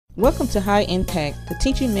Welcome to High Impact, the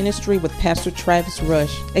teaching ministry with Pastor Travis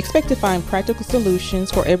Rush. Expect to find practical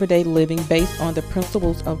solutions for everyday living based on the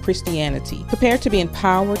principles of Christianity. Prepare to be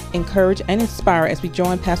empowered, encouraged, and inspired as we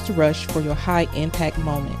join Pastor Rush for your high impact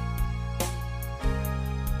moment.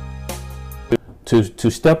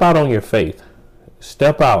 To step out on your faith,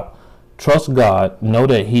 step out, trust God, know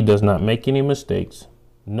that He does not make any mistakes,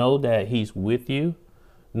 know that He's with you,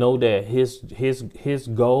 know that His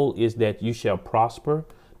goal is that you shall prosper.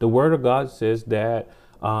 The Word of God says that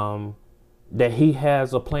that He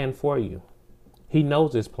has a plan for you. He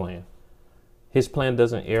knows His plan. His plan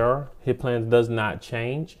doesn't err. His plan does not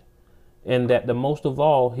change. And that the most of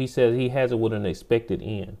all, He says He has it with an expected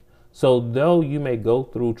end. So though you may go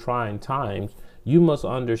through trying times, you must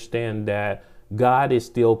understand that God is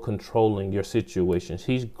still controlling your situations.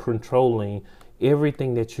 He's controlling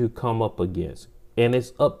everything that you come up against. And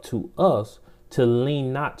it's up to us to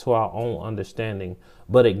lean not to our own understanding,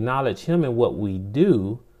 but acknowledge Him in what we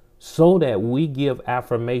do so that we give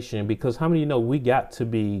affirmation. Because how many of you know we got to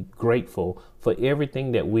be grateful for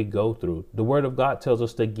everything that we go through? The Word of God tells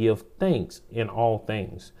us to give thanks in all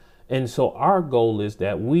things. And so our goal is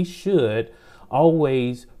that we should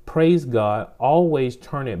always praise God, always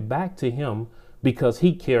turn it back to Him, because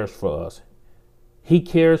He cares for us. He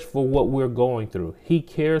cares for what we're going through. He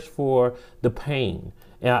cares for the pain.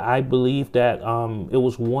 And I believe that it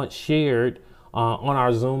was once shared on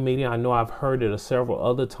our Zoom meeting. I know I've heard it several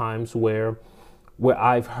other times where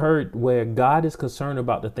I've heard where God is concerned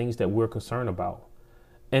about the things that we're concerned about.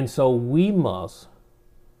 And so we must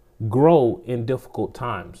grow in difficult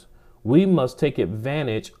times. We must take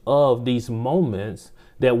advantage of these moments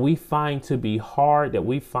that we find to be hard, that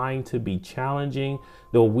we find to be challenging,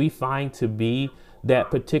 that we find to be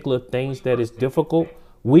that particular things that is difficult.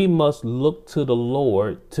 We must look to the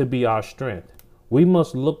Lord to be our strength. We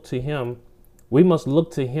must look to Him. We must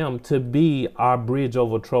look to Him to be our bridge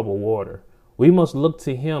over troubled water. We must look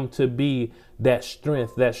to Him to be that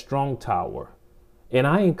strength, that strong tower. And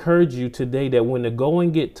I encourage you today that when the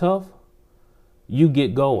going get tough, you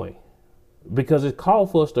get going, because it's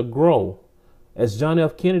called for us to grow. As John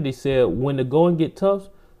F. Kennedy said, when the going get tough,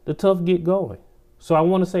 the tough get going. So I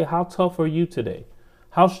want to say, how tough are you today?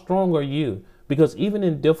 How strong are you? Because even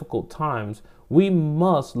in difficult times, we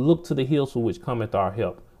must look to the hills for which cometh our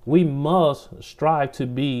help. We must strive to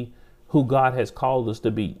be who God has called us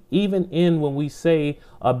to be. Even when we say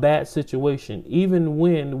a bad situation, even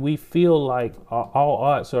when we feel like all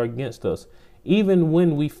odds are against us, even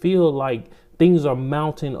when we feel like things are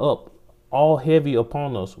mounting up all heavy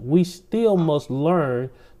upon us, we still must learn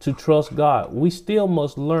to trust God. We still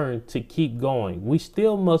must learn to keep going. We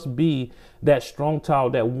still must be that strong tower,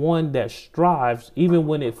 that one that strives even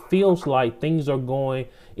when it feels like things are going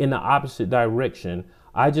in the opposite direction.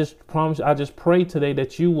 I just pray today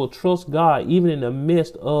that you will trust God even in the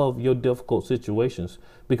midst of your difficult situations,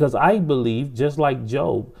 because I believe, just like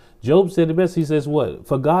Job said it best. He says, what?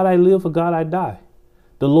 For God I live, for God I die.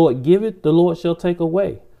 The Lord giveth, the Lord shall take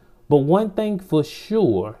away. But one thing for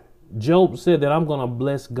sure, Job said that I'm going to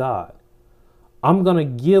bless God. I'm going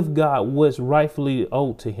to give God what's rightfully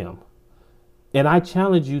owed to Him. And I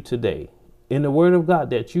challenge you today in the Word of God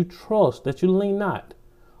that you trust, that you lean not.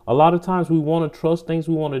 A lot of times we want to trust things,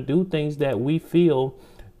 we want to do things that we feel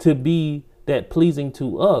to be that pleasing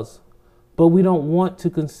to us, but we don't want to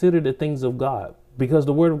consider the things of God, because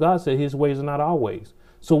the Word of God said His ways are not our ways.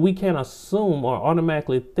 So we can't assume or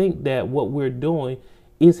automatically think that what we're doing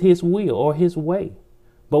is His will or His way.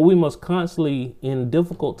 But we must constantly, in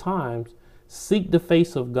difficult times, seek the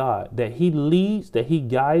face of God, that He leads, that He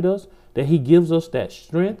guides us, that He gives us that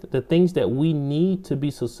strength, the things that we need to be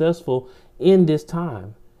successful in this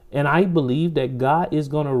time. And I believe that God is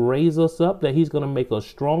going to raise us up, that He's going to make us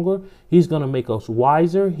stronger. He's going to make us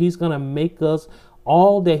wiser. He's going to make us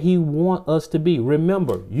all that He wants us to be.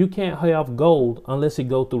 Remember, you can't have gold unless it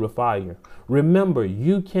go through the fire. Remember,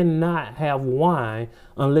 you cannot have wine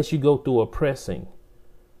unless you go through a pressing.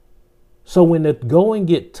 So when the going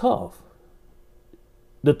get tough,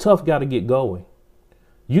 the tough got to get going.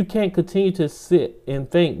 You can't continue to sit and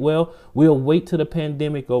think, well, we'll wait till the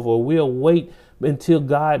pandemic over. We'll wait until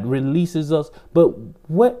God releases us. But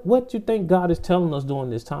what do you think God is telling us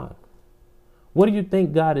during this time? What do you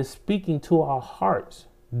think God is speaking to our hearts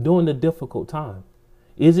during the difficult time?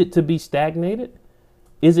 Is it to be stagnated?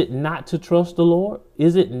 Is it not to trust the Lord?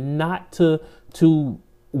 Is it not to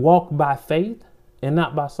walk by faith and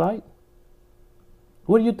not by sight?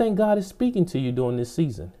 What do you think God is speaking to you during this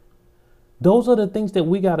season? Those are the things that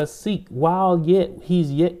we got to seek while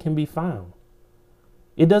He's yet can be found.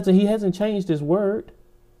 He hasn't changed His word.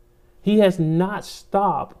 He has not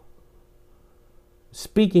stopped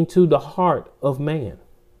speaking to the heart of man.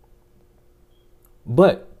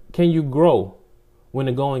 But can you grow when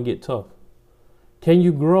the going get tough? Can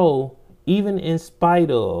you grow even in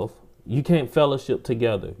spite of you can't fellowship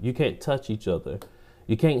together? You can't touch each other.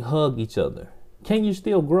 You can't hug each other. Can you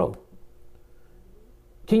still grow?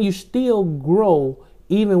 Can you still grow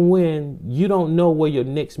even when you don't know where your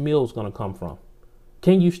next meal is going to come from?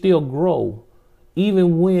 Can you still grow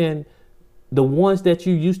even when the ones that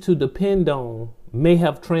you used to depend on may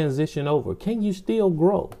have transitioned over? Can you still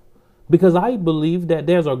grow? Because I believe that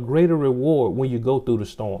there's a greater reward when you go through the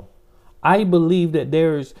storm. I believe that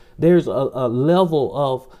there's a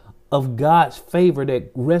level of God's favor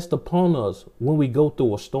that rests upon us when we go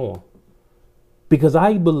through a storm. Because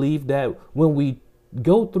I believe that when we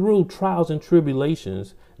go through trials and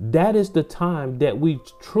tribulations, that is the time that we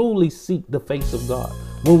truly seek the face of God.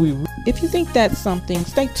 If you think that's something,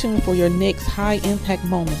 stay tuned for your next high impact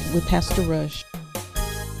moment with Pastor Rush.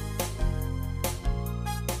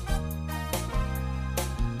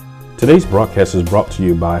 Today's broadcast is brought to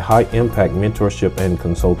you by High Impact Mentorship and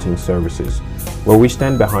Consulting Services, where we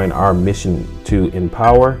stand behind our mission to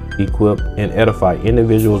empower, equip, and edify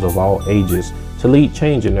individuals of all ages to lead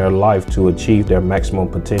change in their life to achieve their maximum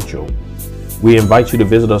potential. We invite you to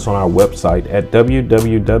visit us on our website at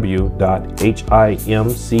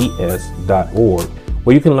www.himcs.org,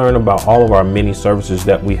 where you can learn about all of our many services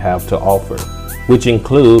that we have to offer, which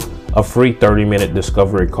include a free 30-minute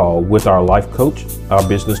discovery call with our life coach, our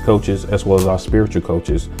business coaches, as well as our spiritual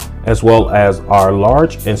coaches, as well as our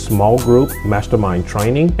large and small group mastermind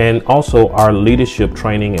training, and also our leadership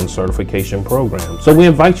training and certification program. So we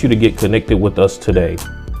invite you to get connected with us today.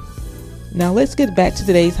 Now let's get back to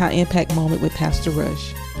today's high impact moment with Pastor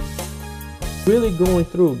Rush. Really going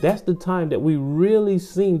through, that's the time that we really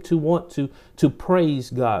seem to want to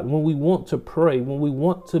praise God. When we want to pray, when we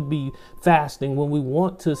want to be fasting, when we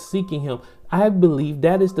want to seeking Him, I believe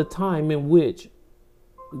that is the time in which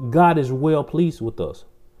God is well pleased with us,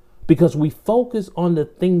 because we focus on the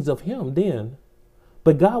things of Him then.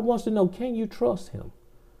 But God wants to know, can you trust Him?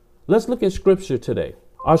 Let's look at scripture today.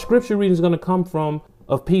 Our scripture reading is going to come from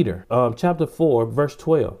Peter, chapter 4, verse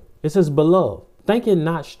 12. It says, "Beloved, think it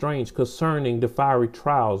not strange concerning the fiery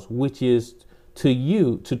trials which is to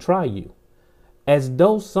you to try you, as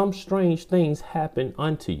though some strange things happen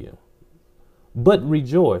unto you. But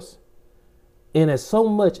rejoice, as so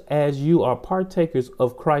much as you are partakers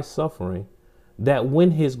of Christ's suffering, that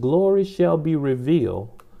when His glory shall be revealed,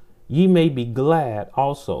 ye may be glad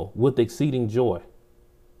also with exceeding joy."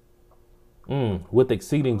 With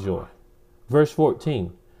exceeding joy. Verse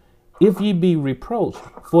 14. "If ye be reproached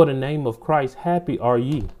for the name of Christ, happy are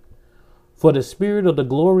ye. For the Spirit of the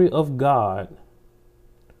glory of God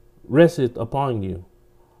resteth upon you.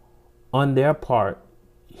 On their part,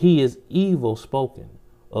 He is evil spoken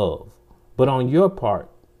of, but on your part,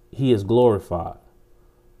 He is glorified."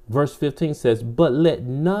 Verse 15 says, "But let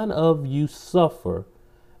none of you suffer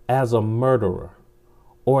as a murderer,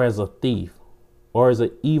 or as a thief, or as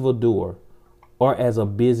an evildoer, or as a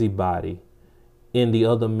busybody in the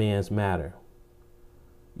other man's matter.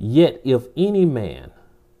 Yet if any man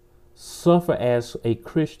suffer as a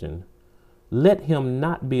Christian, let him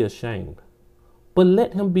not be ashamed, but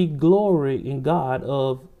let him be glory in God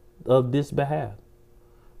of this behalf.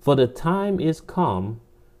 For the time is come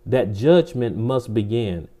that judgment must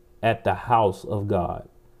begin at the house of God.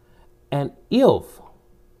 And if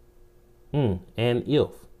it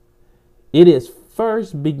is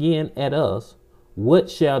first begin at us, what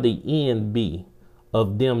shall the end be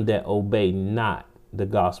of them that obey not the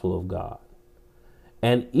gospel of God?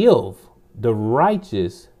 And if the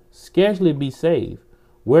righteous scarcely be saved,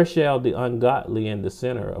 where shall the ungodly and the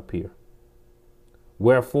sinner appear?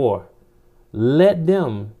 Wherefore, let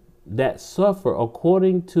them that suffer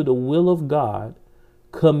according to the will of God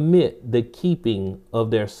commit the keeping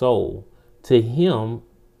of their soul to Him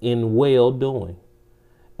in well doing,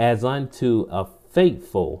 as unto a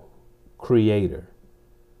faithful Creator."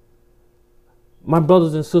 My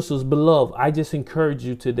brothers and sisters, beloved, I just encourage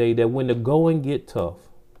you today that when the going get tough,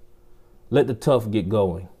 let the tough get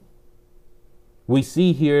going. We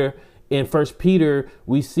see here in 1 Peter,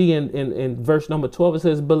 we see in verse number 12, it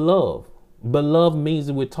says, "Beloved." Beloved means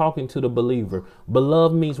that we're talking to the believer.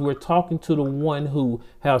 Beloved means we're talking to the one who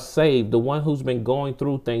has saved, the one who's been going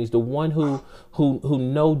through things, the one who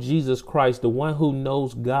know Jesus Christ, the one who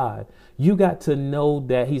knows God. You got to know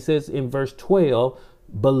that he says in verse 12,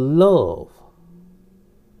 beloved.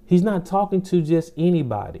 He's not talking to just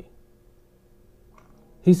anybody.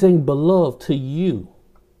 He's saying beloved to you,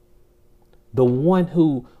 the one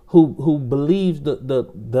who believes the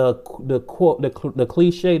quote, the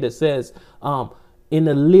cliche that says, in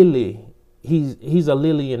the lily. He's a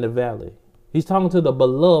lily in the valley. He's talking to the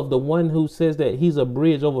beloved, the one who says that he's a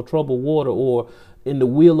bridge over troubled water, or in the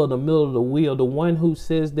wheel of the middle of the wheel, the one who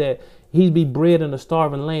says that he'd be bread in a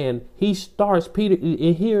starving land. He starts, Peter,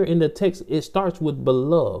 here in the text, it starts with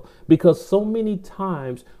beloved, because so many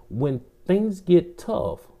times when things get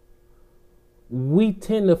tough, we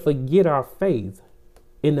tend to forget our faith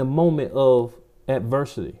in the moment of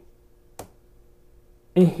adversity.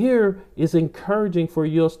 And here is encouraging for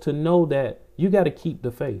us to know that you got to keep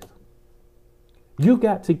the faith. You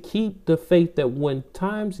got to keep the faith that when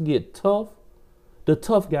times get tough, the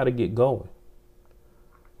tough got to get going.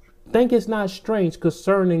 Think it's not strange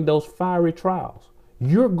concerning those fiery trials.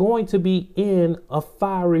 You're going to be in a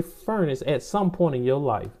fiery furnace at some point in your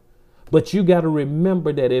life. But you got to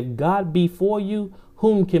remember that if God be for you,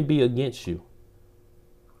 whom can be against you?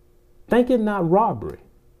 Think it not robbery.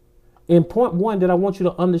 And point one that I want you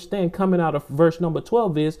to understand coming out of verse number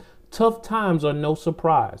 12 is tough times are no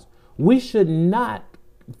surprise. We should not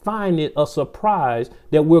find it a surprise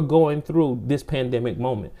that we're going through this pandemic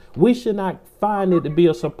moment. We should not find it to be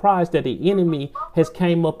a surprise that the enemy has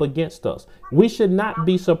came up against us. We should not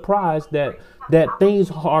be surprised that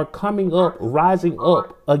things are coming up, rising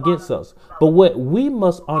up against us. But what we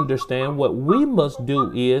must understand, what we must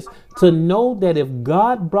do is to know that if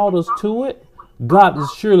God brought us to it, God is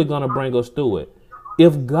surely going to bring us through it.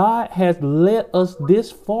 If God has led us this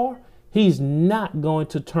far, he's not going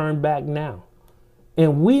to turn back now.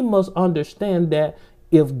 And we must understand that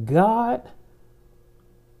if God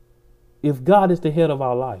is the head of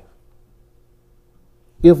our life,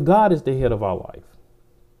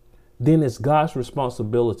 then it's God's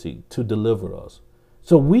responsibility to deliver us.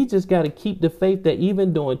 So we just got to keep the faith that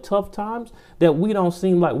even during tough times, that we don't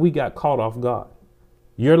seem like we got caught off guard.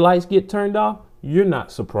 Your lights get turned off, you're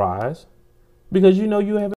not surprised, because you know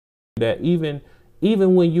you haven't that even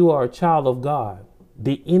when you are a child of God,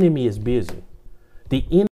 the enemy is busy. The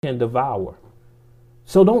enemy can devour.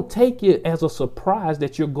 So don't take it as a surprise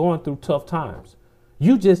that you're going through tough times.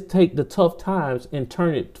 You just take the tough times and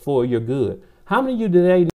turn it for your good. How many of you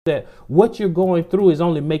today know that what you're going through is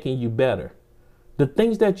only making you better? The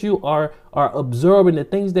things that you are observing, the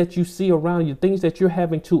things that you see around you, things that you're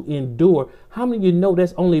having to endure, how many of you know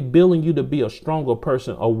that's only building you to be a stronger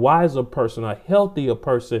person, a wiser person, a healthier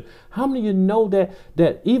person? How many of you know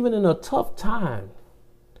that even in a tough time,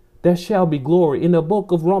 there shall be glory? In the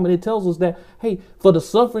book of Romans, it tells us that, hey, for the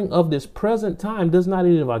suffering of this present time does not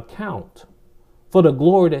even account for the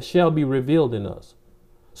glory that shall be revealed in us.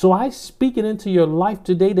 So I speak it into your life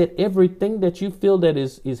today, that everything that you feel that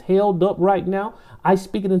is held up right now, I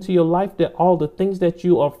speak it into your life, that all the things that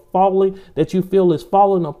you are falling, that you feel is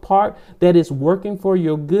falling apart, that is working for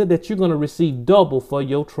your good, that you're going to receive double for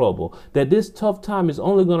your trouble. That this tough time is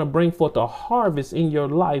only going to bring forth a harvest in your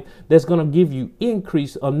life that's going to give you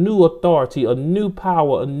increase, a new authority, a new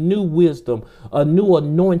power, a new wisdom, a new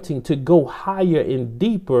anointing to go higher and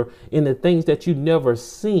deeper in the things that you've never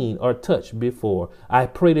seen or touched before. I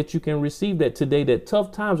pray that you can receive that today, that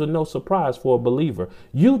tough times are no surprise for a believer.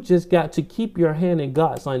 You just got to keep your hand in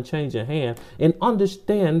God's unchanging hand and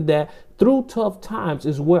understand that through tough times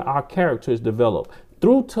is where our character is developed.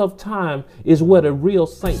 Through tough time is where the real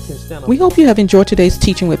saint can stand up. We hope you have enjoyed today's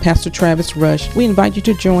teaching with Pastor Travis Rush. We invite you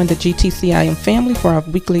to join the GTCIM family for our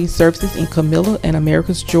weekly services in Camilla and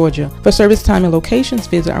Americus, Georgia. For service time and locations,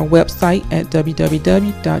 visit our website at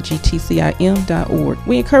www.gtcim.org.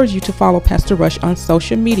 We encourage you to follow Pastor Rush on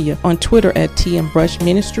social media, on Twitter at TM Rush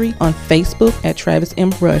Ministry, on Facebook at Travis M.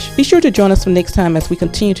 Rush. Be sure to join us for next time as we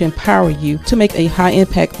continue to empower you to make a high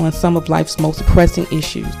impact on some of life's most pressing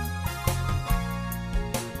issues.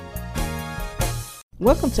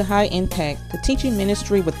 Welcome to High Impact, the teaching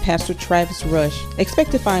ministry with Pastor Travis Rush. Expect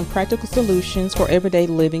to find practical solutions for everyday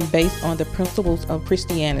living based on the principles of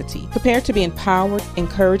Christianity. Prepare to be empowered,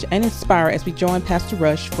 encouraged, and inspired as we join Pastor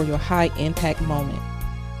Rush for your high impact moment.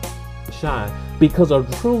 Shine, because a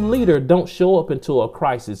true leader don't show up into a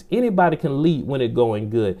crisis. Anybody can lead when it's going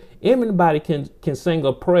good. Anybody can sing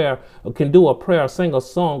a prayer, or can do a prayer, sing a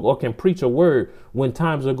song, or can preach a word when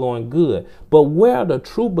times are going good. But where are the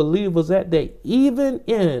true believers at, that even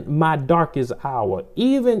in my darkest hour,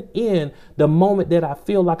 even in the moment that I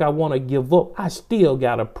feel like I want to give up, I still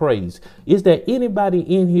got to praise? Is there anybody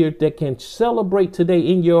in here that can celebrate today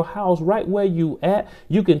in your house, right where you at?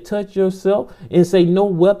 You can touch yourself and say, no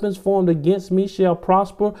weapons formed against me shall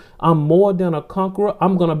prosper. I'm more than a conqueror.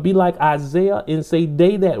 I'm going to be like Isaiah and say,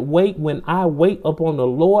 they that wait, when I wait upon the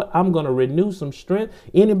Lord, I'm going to renew some strength.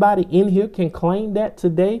 Anybody in here can claim that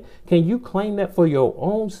today? Can you claim that for your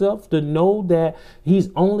own self, to know that he's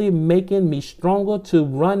only making me stronger to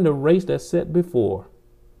run the race that's set before?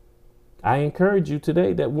 I encourage you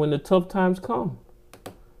today that when the tough times come,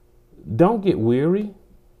 don't get weary.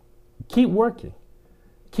 Keep working.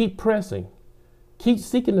 Keep pressing. Keep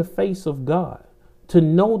seeking the face of God, to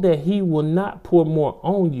know that he will not pour more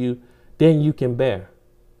on you than you can bear.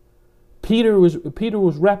 Peter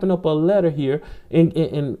was wrapping up a letter here,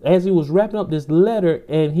 and as he was wrapping up this letter,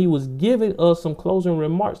 and he was giving us some closing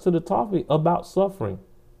remarks to the topic about suffering.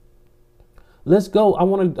 Let's go. I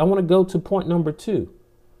want to go to point number 2.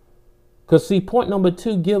 Because see, point number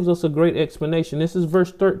 2 gives us a great explanation. This is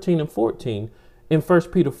verse 13 and 14 in 1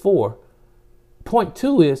 Peter 4. Point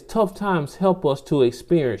 2 is tough times help us to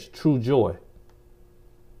experience true joy.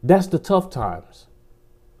 That's the tough times.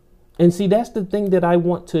 And see, that's the thing that I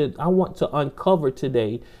want to uncover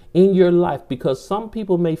today in your life, because some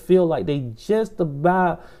people may feel like they just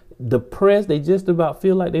about depressed. They just about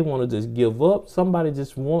feel like they want to just give up. Somebody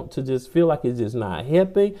just want to just feel like it's just not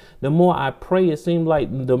helping. The more I pray, it seems like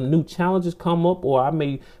the new challenges come up, or I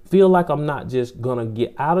may feel like I'm not just going to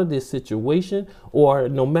get out of this situation, or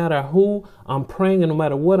no matter who I'm praying and no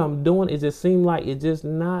matter what I'm doing, it just seems like it's just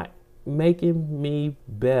not making me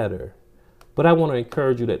better. But I want to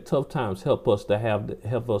encourage you that tough times help us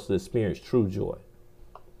to experience true joy.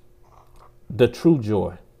 The true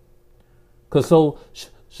joy. Because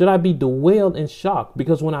should I be dwelled in shock?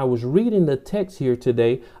 Because when I was reading the text here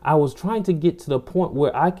today, I was trying to get to the point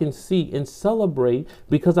where I can see and celebrate,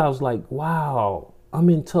 because I was like, wow, I'm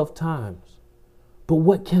in tough times. But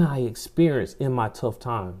what can I experience in my tough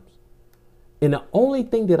times? And the only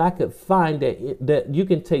thing that I could find that you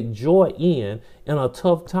can take joy in a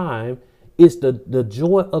tough time is the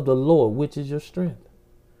joy of the Lord, which is your strength.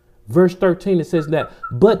 Verse 13, it says that,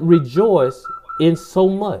 but rejoice in so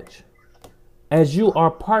much as you are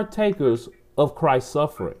partakers of Christ's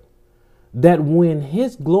suffering, that when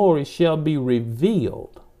his glory shall be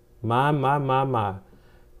revealed, my.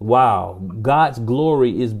 Wow, God's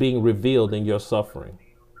glory is being revealed in your suffering.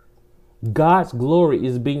 God's glory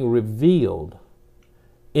is being revealed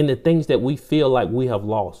in the things that we feel like we have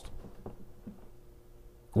lost.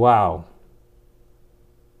 Wow.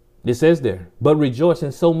 It says there, but rejoice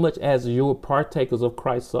in so much as you're partakers of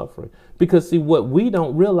Christ's suffering. Because see, what we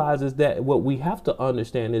don't realize is that what we have to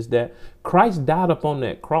understand is that Christ died upon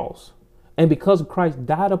that cross. And because Christ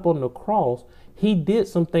died upon the cross, he did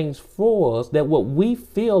some things for us that what we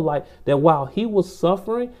feel like that while he was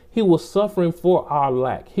suffering for our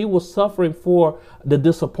lack. He was suffering for the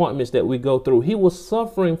disappointments that we go through. He was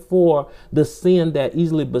suffering for the sin that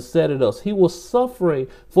easily besetted us. He was suffering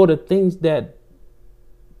for the things that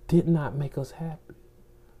did not make us happy.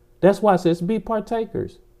 That's why it says be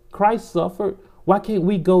partakers. Christ suffered. Why can't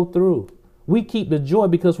we go through? We keep the joy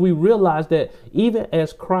because we realize that even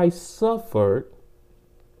as Christ suffered,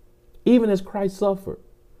 he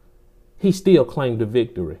still claimed the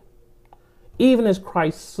victory. Even as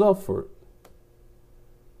Christ suffered,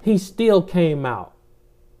 he still came out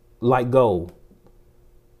like gold.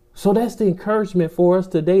 So that's the encouragement for us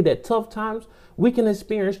today, that tough times we can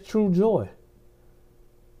experience true joy.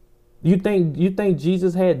 You think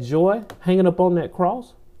Jesus had joy hanging up on that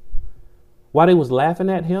cross? While they was laughing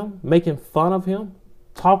at him, making fun of him,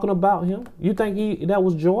 talking about him? You think that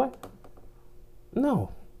was joy?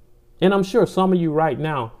 No. And I'm sure some of you right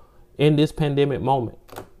now in this pandemic moment,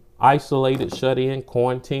 isolated, shut in,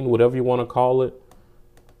 quarantined, whatever you want to call it,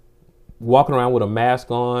 walking around with a mask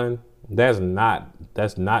on, that's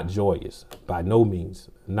not joyous by no means,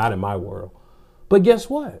 not in my world. But guess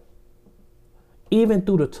what? Even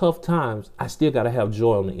through the tough times, I still got to have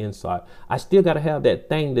joy on the inside. I still got to have that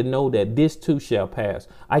thing to know that this too shall pass.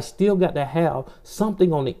 I still got to have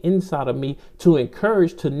something on the inside of me to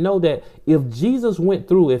encourage, to know that if Jesus went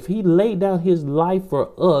through, if he laid down his life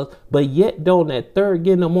for us, but yet on that third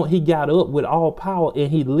day in the morning, he got up with all power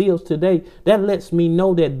and he lives today, that lets me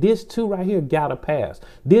know that this too right here got to pass.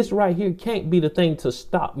 This right here can't be the thing to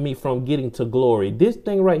stop me from getting to glory. This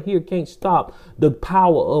thing right here can't stop the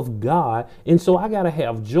power of God. And so I got to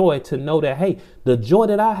have joy to know that, hey, the joy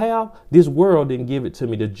that I have, this world didn't give it to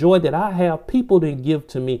me. The joy that I have, people didn't give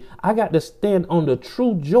to me. I got to stand on the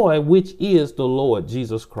true joy, which is the Lord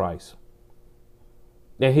Jesus Christ.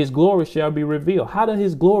 That his glory shall be revealed. How does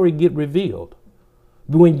his glory get revealed?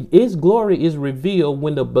 When his glory is revealed,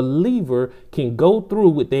 when the believer can go through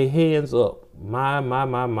with their hands up.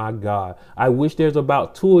 My God. I wish there's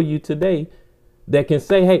about 2 of you today that can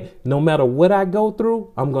say, hey, no matter what I go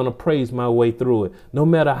through, I'm going to praise my way through it. No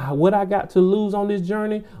matter what I got to lose on this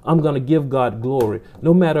journey, I'm going to give God glory.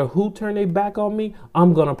 No matter who turn their back on me,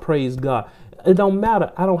 I'm going to praise God. It don't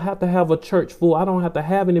matter. I don't have to have a church full. I don't have to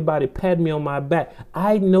have anybody pat me on my back.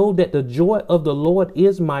 I know that the joy of the Lord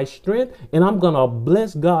is my strength, and I'm going to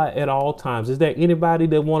bless God at all times. Is there anybody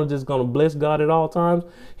that just going to bless God at all times?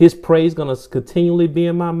 His praise going to continually be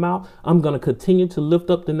in my mouth. I'm going to continue to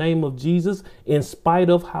lift up the name of Jesus in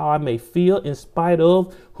spite of how I may feel, in spite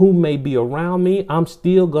of who may be around me. I'm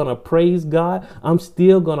still going to praise God. I'm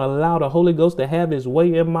still going to allow the Holy Ghost to have his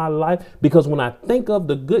way in my life, because when I think of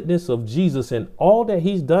the goodness of Jesus and all that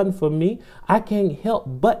he's done for me, I can't help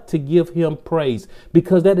but to give him praise,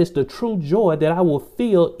 because that is the true joy that I will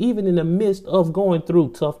feel even in the midst of going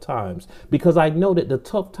through tough times, because I know that the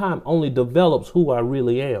tough time only develops who I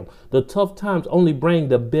really am. The tough times only bring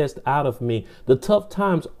the best out of me. The tough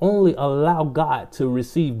times only allow God to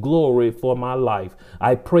receive glory for my life.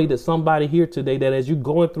 I pray that somebody here today, that as you're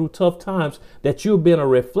going through tough times, that you've been a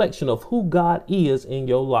reflection of who God is in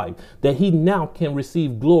your life, that he now can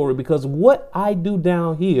receive glory, because what I do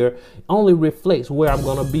down here only reflects where I'm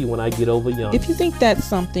going to be when I get over yonder. If you think that's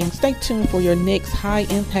something, stay tuned for your next high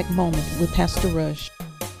impact moment with Pastor Rush.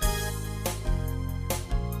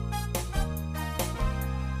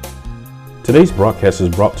 Today's broadcast is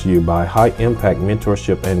brought to you by High Impact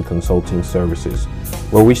Mentorship and Consulting Services,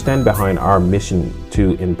 where we stand behind our mission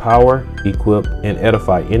to empower, equip, and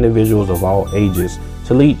edify individuals of all ages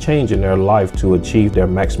to lead change in their life to achieve their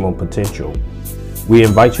maximum potential. We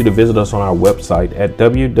invite you to visit us on our website at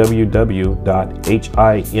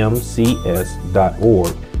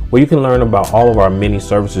www.himcs.org, where you can learn about all of our many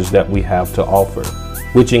services that we have to offer,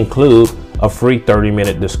 which include a free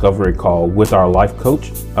 30-minute discovery call with our life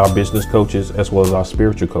coach, our business coaches, as well as our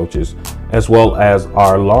spiritual coaches, as well as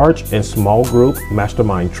our large and small group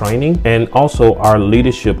mastermind training, and also our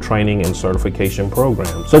leadership training and certification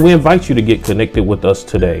program. So we invite you to get connected with us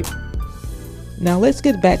today. Now let's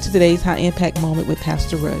get back to today's high impact moment with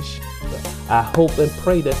Pastor Rush. I hope and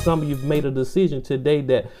pray that some of you've made a decision today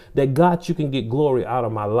that God, you can get glory out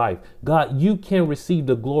of my life. God, you can receive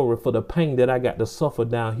the glory for the pain that I got to suffer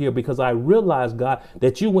down here, because I realize, God,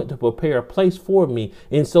 that you went to prepare a place for me.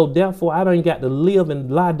 And so therefore, I don't got to live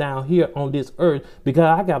and lie down here on this earth, because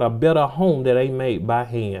I got a better home that ain't made by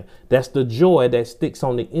hand. That's the joy that sticks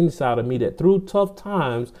on the inside of me, that through tough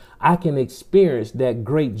times, I can experience that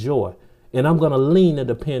great joy. And I'm going to lean and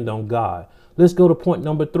depend on God. Let's go to point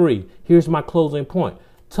number 3. Here's my closing point.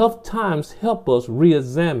 Tough times help us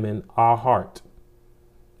re-examine our heart.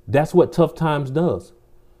 That's what tough times does.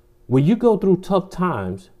 When you go through tough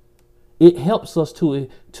times, it helps us to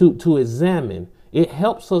examine. It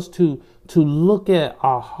helps us to look at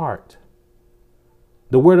our heart.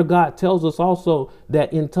 The Word of God tells us also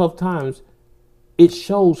that in tough times, it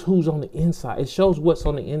shows who's on the inside. It shows what's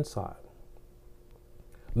on the inside.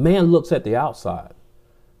 Man looks at the outside.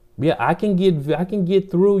 Yeah, I can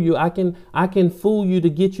get through you. I can fool you to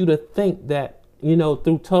get you to think that,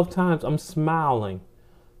 through tough times, I'm smiling.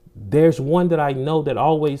 There's one that I know that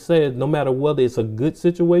always says, no matter whether it's a good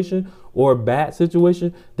situation or a bad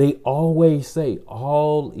situation, they always say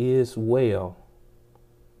all is well.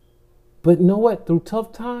 But you know what? Through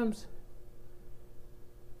tough times,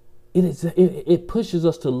 it pushes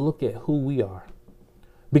us to look at who we are.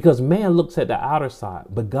 Because man looks at the outer side,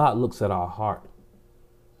 but God looks at our heart.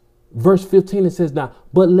 Verse 15, it says, now,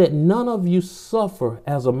 but let none of you suffer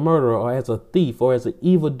as a murderer or as a thief or as an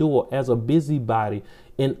evildoer, as a busybody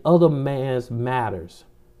in other man's matters.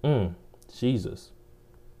 Jesus,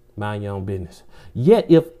 mind your own business. Yet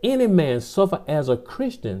if any man suffer as a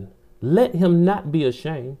Christian, let him not be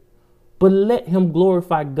ashamed, but let him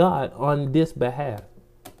glorify God on this behalf.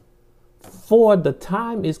 For the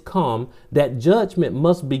time is come that judgment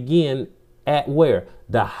must begin at where?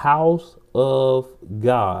 The house of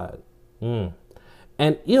God. And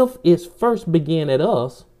if it's first begin at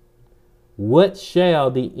us, what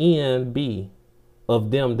shall the end be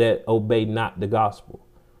of them that obey not the gospel?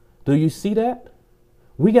 Do you see that?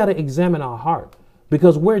 We got to examine our heart,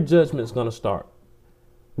 because where judgment is going to start.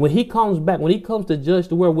 When he comes back, when he comes to judge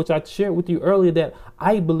the world, which I shared with you earlier, that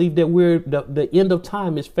I believe that the end of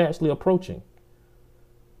time is fastly approaching.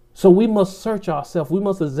 So we must search ourselves. We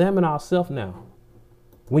must examine ourselves now.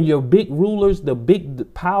 When your big rulers, the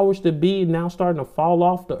big powers to be now starting to fall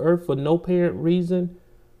off the earth for no apparent reason,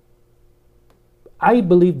 I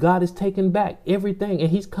believe God is taking back everything and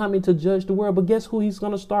he's coming to judge the world. But guess who he's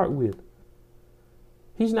going to start with?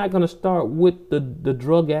 He's not going to start with the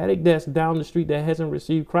drug addict that's down the street that hasn't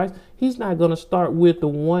received Christ. He's not going to start with the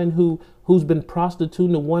one who's been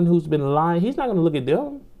prostituting, the one who's been lying. He's not going to look at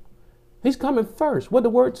them. He's coming first. What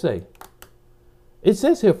the word say? It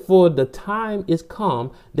says here, for the time is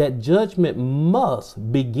come that judgment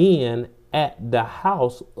must begin at the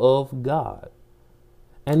house of God.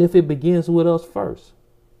 And if it begins with us first,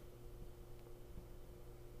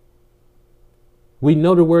 we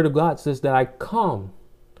know the word of God says that I come.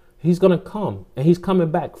 He's going to come, and he's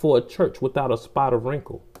coming back for a church without a spot or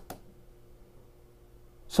wrinkle.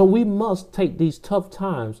 So we must take these tough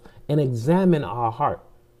times and examine our heart.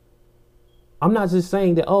 I'm not just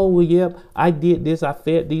saying that, oh, well, yeah, I did this, I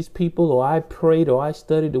fed these people, or I prayed, or I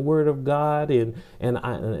studied the word of God,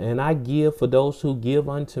 and I give for those who give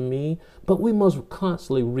unto me. But we must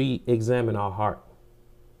constantly re-examine our heart.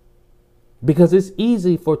 Because it's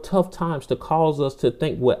easy for tough times to cause us to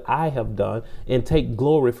think what I have done and take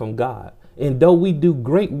glory from God. And though we do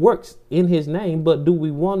great works in his name, but do we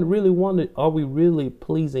are we really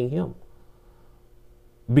pleasing him?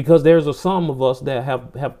 Because there's some of us that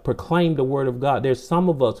have proclaimed the word of God. There's some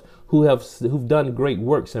of us who've done great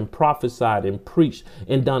works and prophesied and preached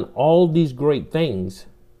and done all these great things.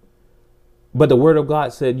 But the word of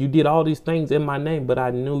God said, you did all these things in my name, but I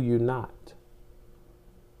knew you not.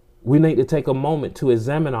 We need to take a moment to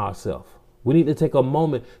examine ourselves. We need to take a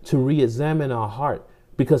moment to re-examine our heart,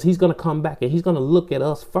 because he's going to come back and he's going to look at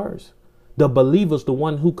us first. The believers, the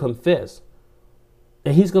one who confess.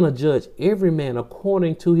 And he's going to judge every man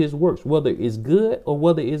according to his works, whether it's good or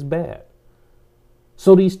whether it's bad.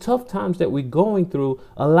 So these tough times that we're going through,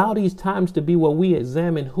 allow these times to be where we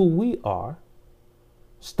examine who we are.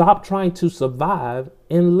 Stop trying to survive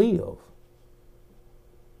and live.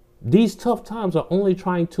 These tough times are only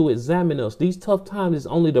trying to examine us. These tough times is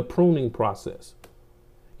only the pruning process.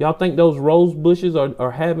 Y'all think those rose bushes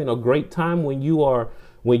are having a great time when you're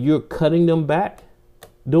cutting them back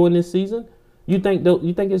during this season? You think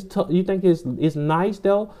it's tough? You think it's nice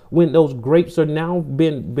though when those grapes are now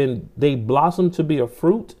they blossom to be a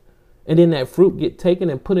fruit, and then that fruit get taken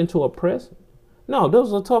and put into a press? No,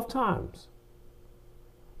 those are tough times.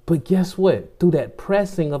 But guess what? Through that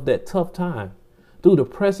pressing of that tough time, through the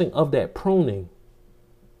pressing of that pruning,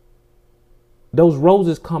 those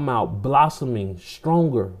roses come out blossoming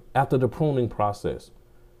stronger after the pruning process.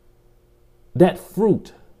 That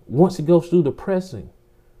fruit, once it goes through the pressing,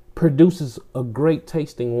 produces a great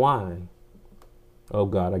tasting wine. Oh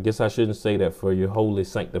God, I guess I shouldn't say that for your holy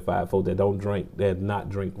sanctified folk that have not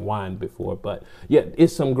drink wine before, but yeah,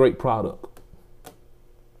 it's some great product.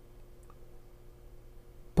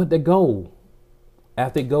 But the gold,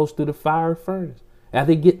 after it goes through the fire furnace,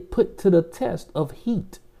 after it get put to the test of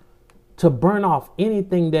heat to burn off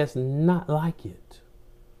anything that's not like it,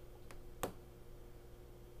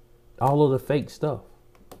 all of the fake stuff,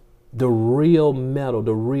 the real metal,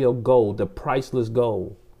 the real gold, the priceless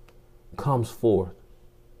gold comes forth.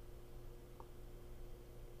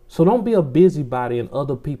 So don't be a busybody in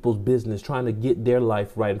other people's business trying to get their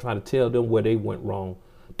life right and trying to tell them where they went wrong.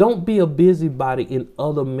 Don't be a busybody in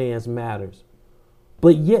other man's matters,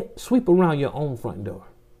 but yet sweep around your own front door.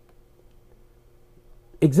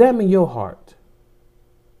 Examine your heart.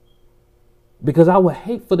 Because I would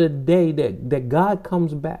hate for the day that God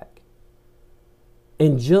comes back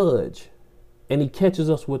and judge, and he catches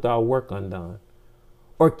us with our work undone,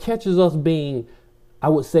 or catches us being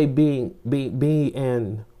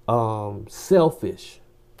selfish,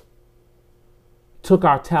 took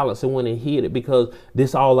our talents and went and hid it because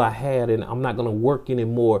this all I had and I'm not going to work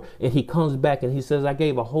anymore. And he comes back and he says, I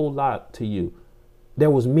gave a whole lot to you.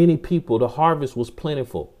 There was many people. The harvest was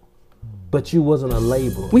plentiful, but you wasn't a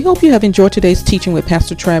laborer. We hope you have enjoyed today's teaching with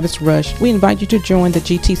Pastor Travis Rush. We invite you to join the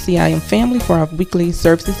GTCIM family for our weekly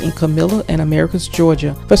services in Camilla and Americus,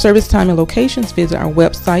 Georgia. For service time and locations, visit our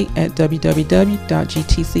website at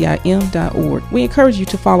www.gtcim.org. We encourage you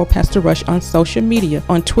to follow Pastor Rush on social media,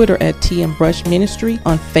 on Twitter at TM Rush Ministry,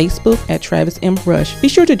 on Facebook at Travis M. Rush. Be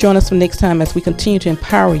sure to join us for next time as we continue to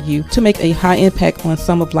empower you to make a high impact on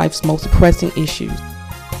some of life's most pressing issues.